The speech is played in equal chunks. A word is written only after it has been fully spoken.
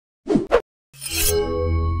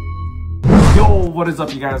What is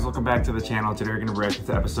up, you guys? Welcome back to the channel. Today we're gonna react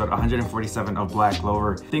to episode 147 of Black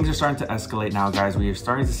Clover. Things are starting to escalate now, guys. We are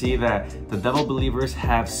starting to see that the Devil Believers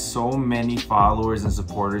have so many followers and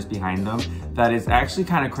supporters behind them that it's actually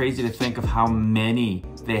kind of crazy to think of how many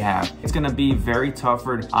they have. It's gonna be very tough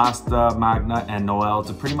for Asta, Magna, and Noelle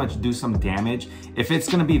to pretty much do some damage if it's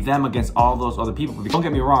gonna be them against all those other people. Don't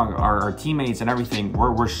get me wrong, our teammates and everything,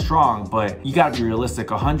 we're strong, but you gotta be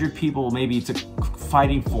realistic. 100 people maybe to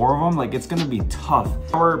fighting 4 of them, like it's gonna be tough.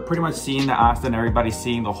 We're pretty much seeing that Asta and everybody's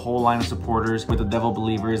seeing the whole line of supporters with the Devil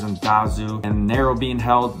Believers and Dazu and Nero being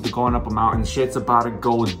held, going up a mountain. Shit's about to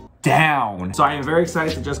go down. So I am very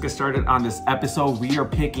excited to just get started on this episode. We are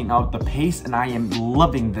picking up the pace and I am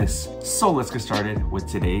loving this. So let's get started with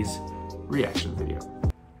today's reaction video.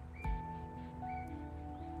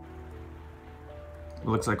 It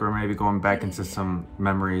looks like we're maybe going back into some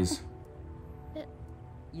memories.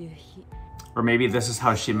 Or maybe this is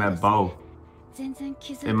how she met Bo.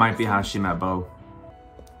 It might be how she met Bo.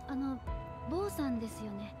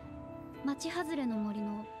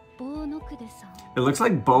 It looks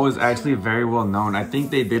like Bo is actually very well known. I think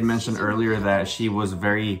they did mention earlier that she was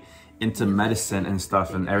very into medicine and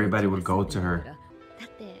stuff and everybody would go to her.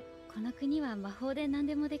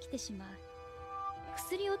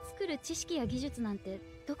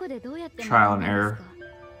 Trial and error.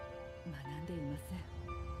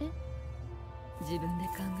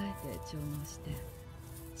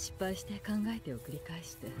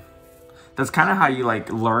 That's kind of how you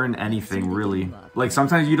like learn anything, really. Like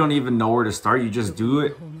sometimes you don't even know where to start, you just do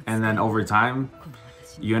it and then over time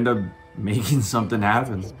you end up making something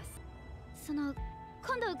happen.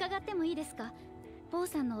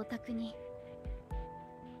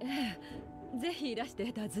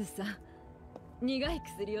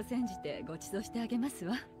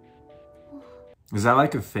 Is that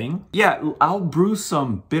like a thing? Yeah, I'll brew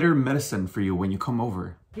some bitter medicine for you when you come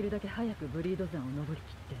over. I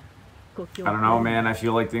don't know, man. I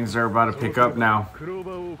feel like things are about to pick up now.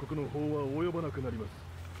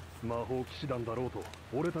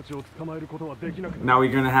 Now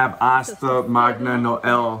we're gonna have Asta, Magna,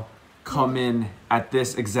 Noelle come in at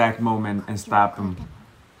this exact moment and stop him.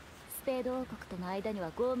 I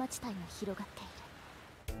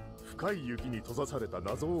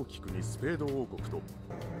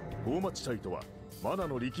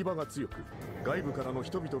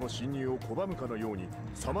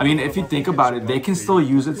mean, if you think about it, they can still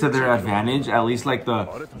use it to their advantage, at least like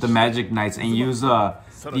the Magic Knights, and use the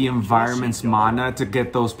environment's mana to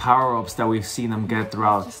get those power-ups that we've seen them get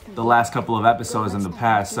throughout the last couple of episodes in the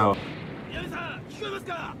past. So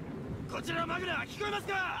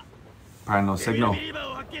probably no signal.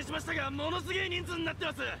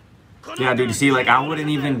 Yeah, dude, you see, like, I wouldn't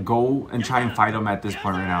even go and try and fight them at this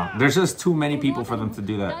point right now. There's just too many people for them to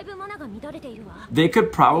do that. They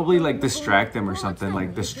could probably, like, distract them or something,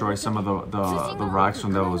 like, destroy some of the rocks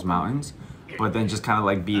from those mountains, but then just kind of,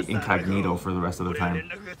 like, be incognito for the rest of the time.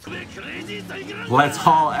 Let's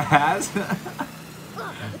haul ass.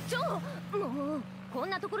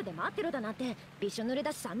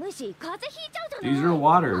 These are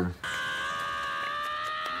water.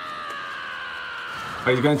 Oh,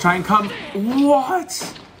 he's gonna try and come.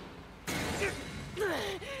 What?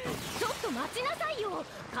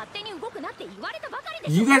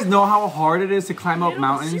 You guys know how hard it is to climb up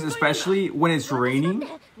mountains, especially when it's raining?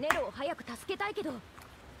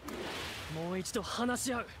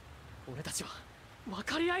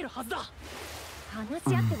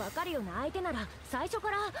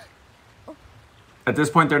 At this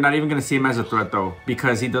point, they're not even gonna see him as a threat though,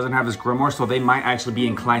 because he doesn't have his grimoire, so they might actually be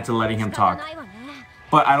inclined to letting him talk.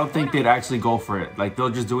 But I don't think they'd actually go for it. Like, they'll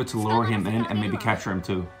just do it to lure him in and maybe capture him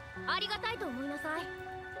too.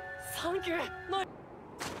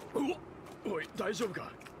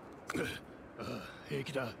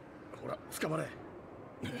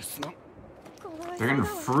 They're gonna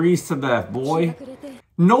freeze to death, boy.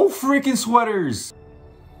 No freaking sweaters!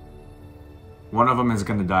 One of them is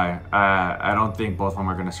gonna die. I don't think both of them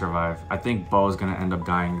are gonna survive. I think Bo is gonna end up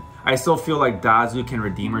dying. I still feel like Dazu can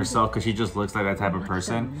redeem herself because she just looks like that type of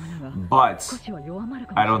person. But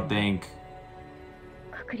I don't think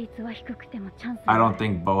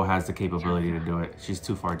Bo has the capability to do it. She's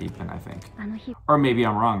too far deep in, I think. Or maybe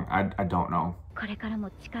I'm wrong. I don't know.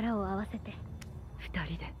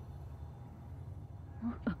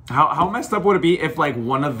 How messed up would it be if like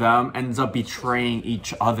one of them ends up betraying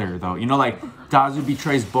each other though? You know, like Dazu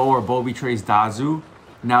betrays Bo or Bo betrays Dazu.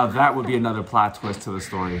 Now that would be another plot twist to the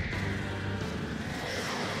story.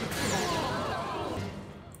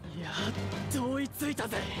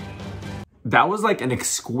 That was like an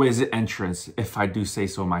exquisite entrance, if I do say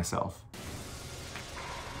so myself.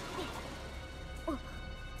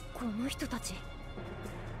 この人たち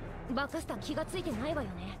バカスタ気がついてないわよ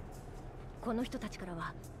ね。この人たちから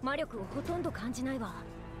は魔力をほとんど感じないわ。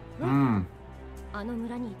あの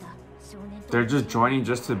村にいた少年と They're just joining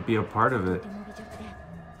just to be a part of it. とても微弱で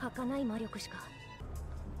儚い魔力しか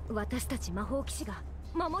私たち魔法騎士が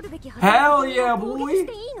守るべきはず。 Hell yeah, boy!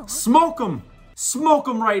 Smoke him! Smoke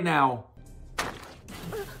him right now!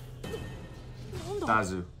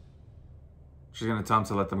 Dazu. She's gonna tell him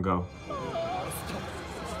to let them go.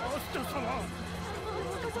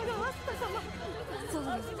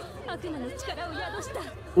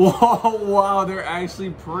 Whoa, wow, they're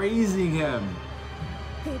actually praising him.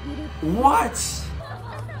 What?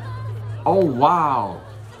 Oh, wow.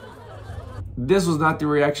 This was not the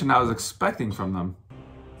reaction I was expecting from them.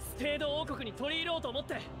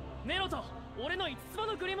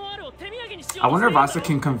 I wonder if Asa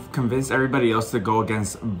can convince everybody else to go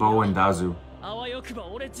against Bo and Dazu.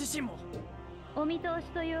 お見通し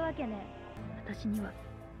というわけね。私には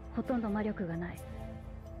ほとんど魔力がない。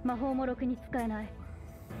魔法もろくに使えない。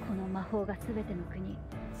この魔法がすべての国、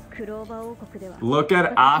クローバー王国では。Look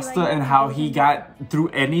at Asta and how he got through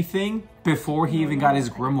anything before he even got his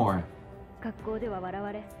grimoire. 学校では笑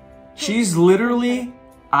われ。She's literally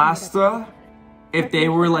Asta if they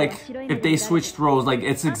were like, if they switched roles, like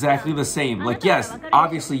it's exactly the same. Like, yes,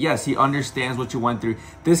 obviously, yes, he understands what you went through.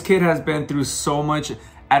 This kid has been through so much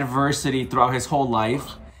adversity throughout his whole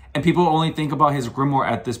life, and people only think about his grimoire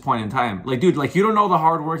at this point in time. Like, dude, like you don't know the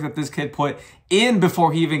hard work that this kid put in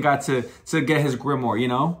before he even got to get his grimoire, you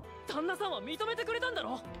know?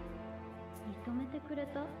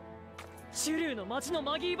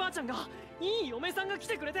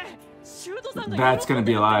 That's gonna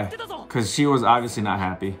be a lie, because she was obviously not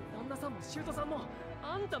happy.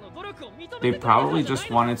 They probably just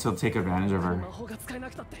wanted to take advantage of her.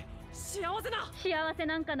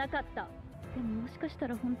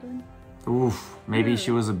 Oof, maybe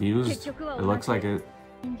she was abused. It looks like it.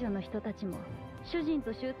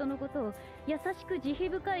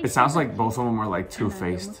 It sounds like both of them were like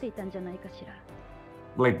two-faced.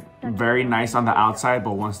 Like very nice on the outside,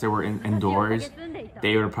 but once they were indoors,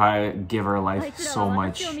 they would probably give her life so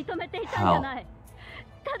much hell.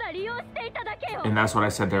 And that's what I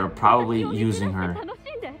said, they were probably using her.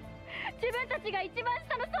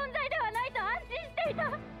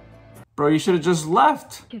 Bro, you should have just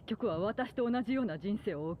left.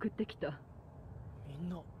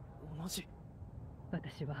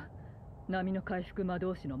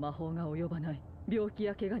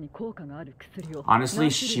 Honestly,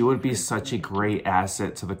 she would be such a great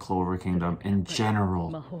asset to the Clover Kingdom in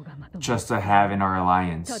general, just to have in our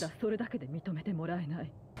alliance.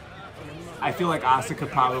 I feel like Asa could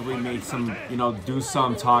probably make some, you know, do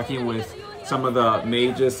some talking with some of the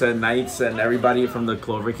mages and knights and everybody from the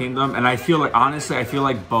Clover Kingdom. And I feel like, honestly, I feel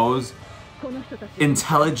like Bo's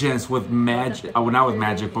intelligence with magic, well, not with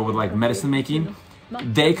magic, but with like medicine making,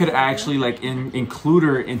 they could actually like include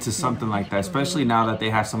her into something like that, especially now that they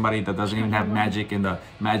have somebody that doesn't even have magic in the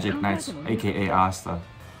Magic Knights, aka Asta.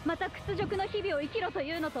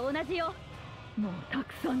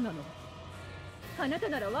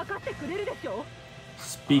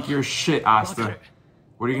 Speak your shit, Asta.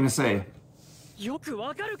 What are you gonna say?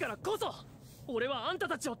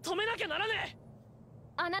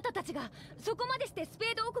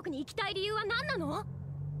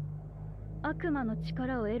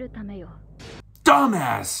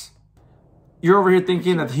 Dumbass! You're over here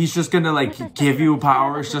thinking that he's just gonna like give you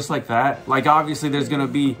powers just like that? Like obviously there's gonna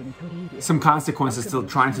be some consequences to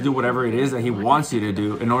trying to do whatever it is that he wants you to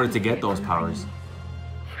do in order to get those powers.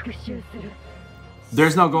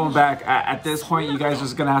 There's no going back. At this point, you guys are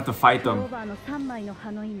just gonna have to fight them.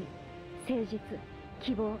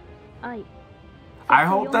 I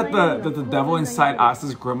hope that the devil inside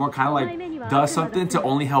Asta's grimoire kind of like does something to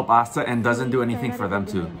only help Asta and doesn't do anything for them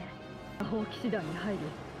too.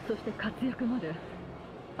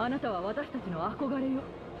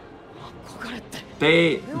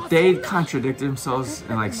 They contradict themselves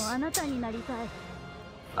and like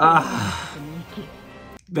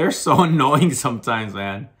they're so annoying sometimes,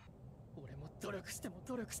 man.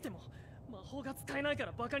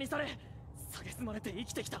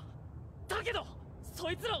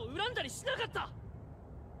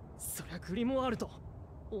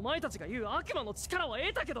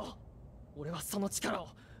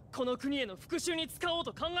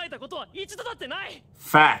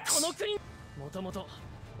 Facts.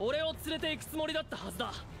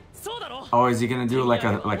 Oh, is he gonna do like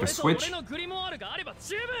a switch?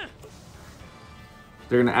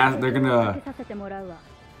 They're gonna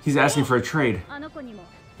he's asking for a trade.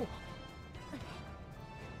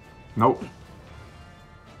 Nope.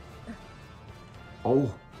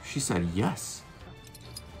 Oh, she said yes.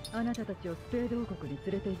 あなたたちをスペード王国に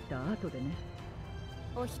連れて行った後でね。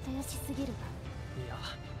お人よしすぎるわ。いや、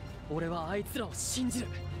俺はあいつらを信じる。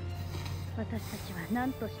私たちは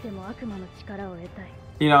何としても悪魔の力を得たい。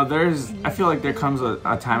You know, I feel like there comes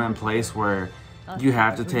a time and place where you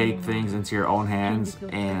have to take things into your own hands,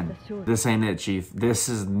 and this ain't it, Chief. This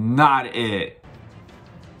is not it.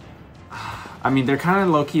 I mean, they're kind of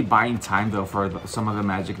low-key buying time, though, for some of the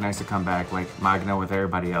Magic Knights to come back, like Magna with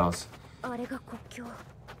everybody else.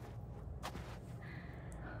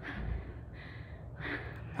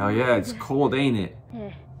 Hell yeah, it's cold, ain't it?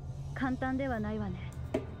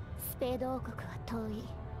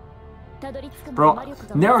 Bro,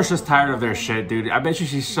 Nero's just tired of their shit, dude. I bet you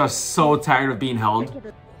she's just so tired of being held.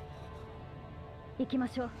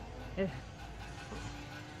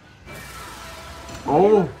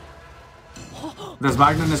 Oh! There's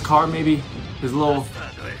Magna in his car, maybe? His little...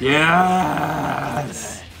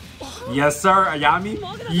 Yes! Yes, sir, Ayami?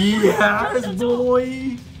 Yes,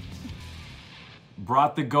 boy!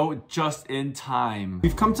 Brought the goat just in time.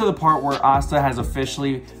 We've come to the part where Asta has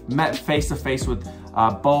officially met face-to-face with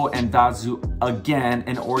Bo and Dazu again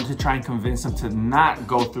in order to try and convince them to not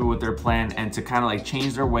go through with their plan and to kind of like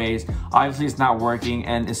change their ways. Obviously, it's not working,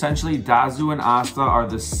 and essentially Dazu and Asta are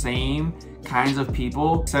the same kinds of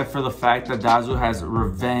people, except for the fact that Dazu has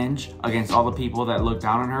revenge against all the people that looked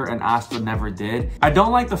down on her and Asta never did. I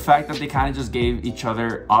don't like the fact that they kind of just gave each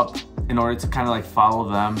other up in order to kind of like follow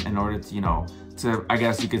them, in order to, you know, to, I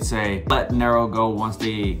guess you could say, let Nero go once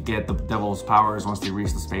they get the devil's powers, once they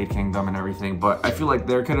reach the Spade Kingdom and everything. But I feel like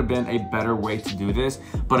there could have been a better way to do this.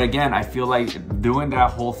 But again, I feel like doing that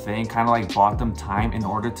whole thing kind of like bought them time in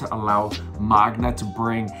order to allow Magna to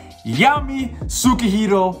bring Yami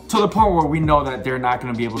Tsukihiro to the point where we know that they're not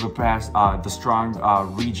going to be able to pass the strong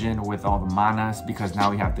region with all the manas, because now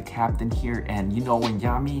we have the captain here. And you know, when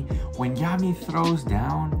Yami throws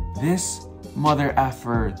down, this mother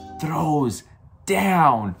effer throws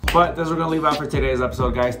down. But that's what we're gonna leave out for today's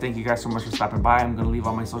episode, guys. Thank you guys so much for stopping by. I'm gonna leave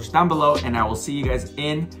all my socials down below, and I will see you guys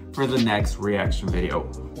in for the next reaction video.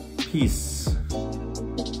 Peace.